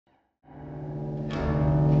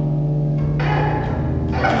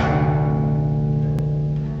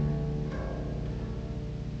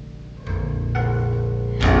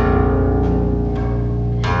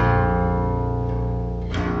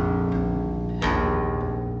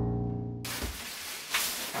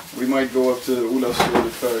We might go up to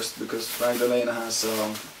Olafsfjord first because Magdalena has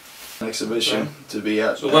an exhibition to be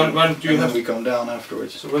at. So when do you and then we come down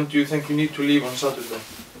afterwards. So when do you think you need to leave on Saturday?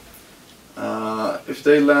 If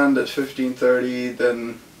they land at 15:30,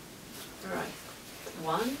 then. Right.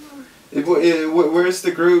 1 or? Where's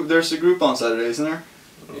the group? There's a group on Saturday, isn't there?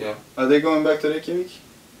 Yeah. Are they going back to Reykjavik?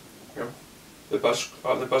 Yeah. The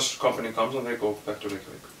bus company comes and they go back to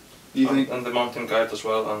Reykjavik. Do you think? And the mountain guide as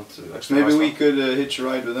well, and Maybe we could hitch a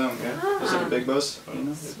ride with them. Yeah. Is it a big bus? You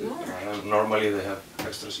know? Normally they have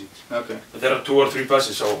extra seats. Okay. But there are 2 or 3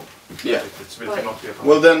 buses, so yeah, it will not be a problem.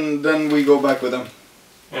 Well, then we go back with them.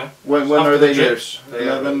 Yeah. When are they here?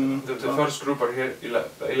 The first group are here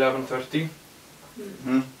 11:30.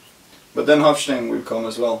 But then Hafstein will come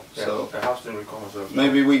as well. Yeah. So Hafstein will come as well.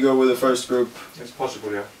 Maybe we go with the first group. It's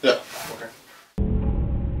possible, yeah. Yeah. Okay.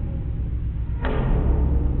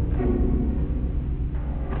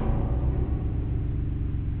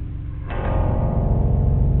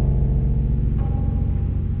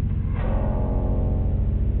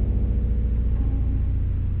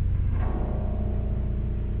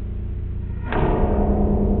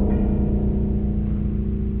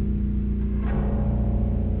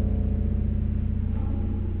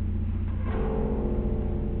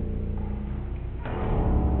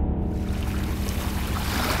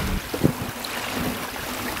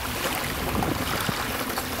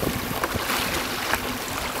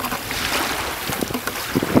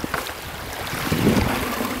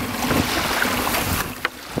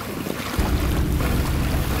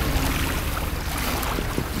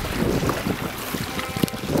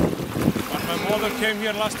 My mother came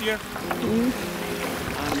here last year,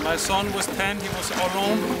 and my son was 10. He was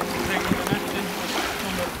alone taking the net in.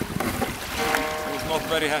 He was not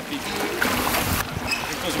very happy.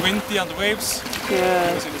 It was windy and waves. Yeah.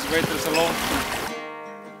 Because he was waders alone.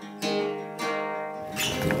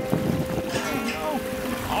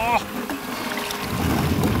 Oh.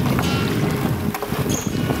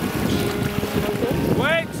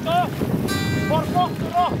 Wait, stop! Forgot the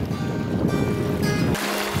rock!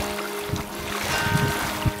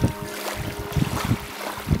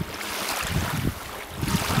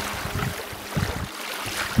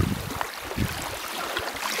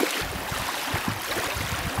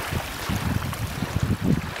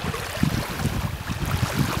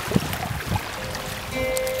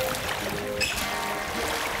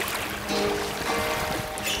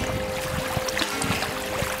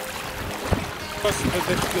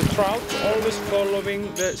 The trout always following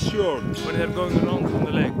the shore when they're going around on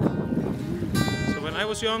the lake. So when I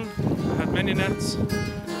was young, I had many nets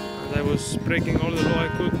and I was breaking all the law I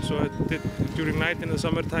could. So I did during night in the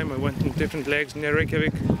summertime. I went on different lakes near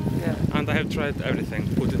Reykjavik, and I have tried everything.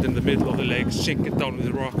 Put it in the middle of the lake, sink it down with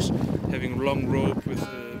the rocks, having a long rope with a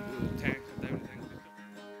tank.